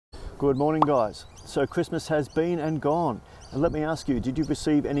Good morning, guys. So Christmas has been and gone. And let me ask you, did you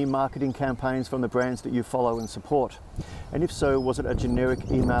receive any marketing campaigns from the brands that you follow and support? And if so, was it a generic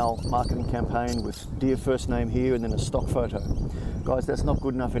email marketing campaign with dear first name here and then a stock photo? Guys, that's not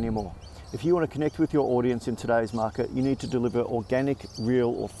good enough anymore. If you want to connect with your audience in today's market, you need to deliver organic,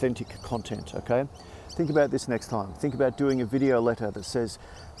 real, authentic content, okay? Think about this next time. Think about doing a video letter that says,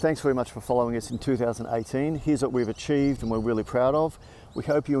 thanks very much for following us in 2018. Here's what we've achieved and we're really proud of. We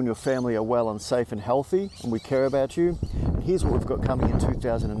hope you and your family are well and safe and healthy, and we care about you. And here's what we've got coming in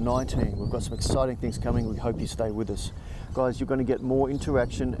 2019. We've got some exciting things coming. We hope you stay with us. Guys, you're going to get more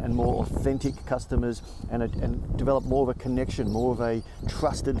interaction and more authentic customers and develop more of a connection, more of a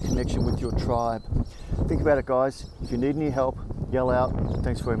trusted connection with your tribe. Think about it, guys. If you need any help, yell out.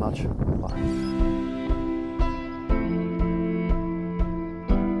 Thanks very much. Bye.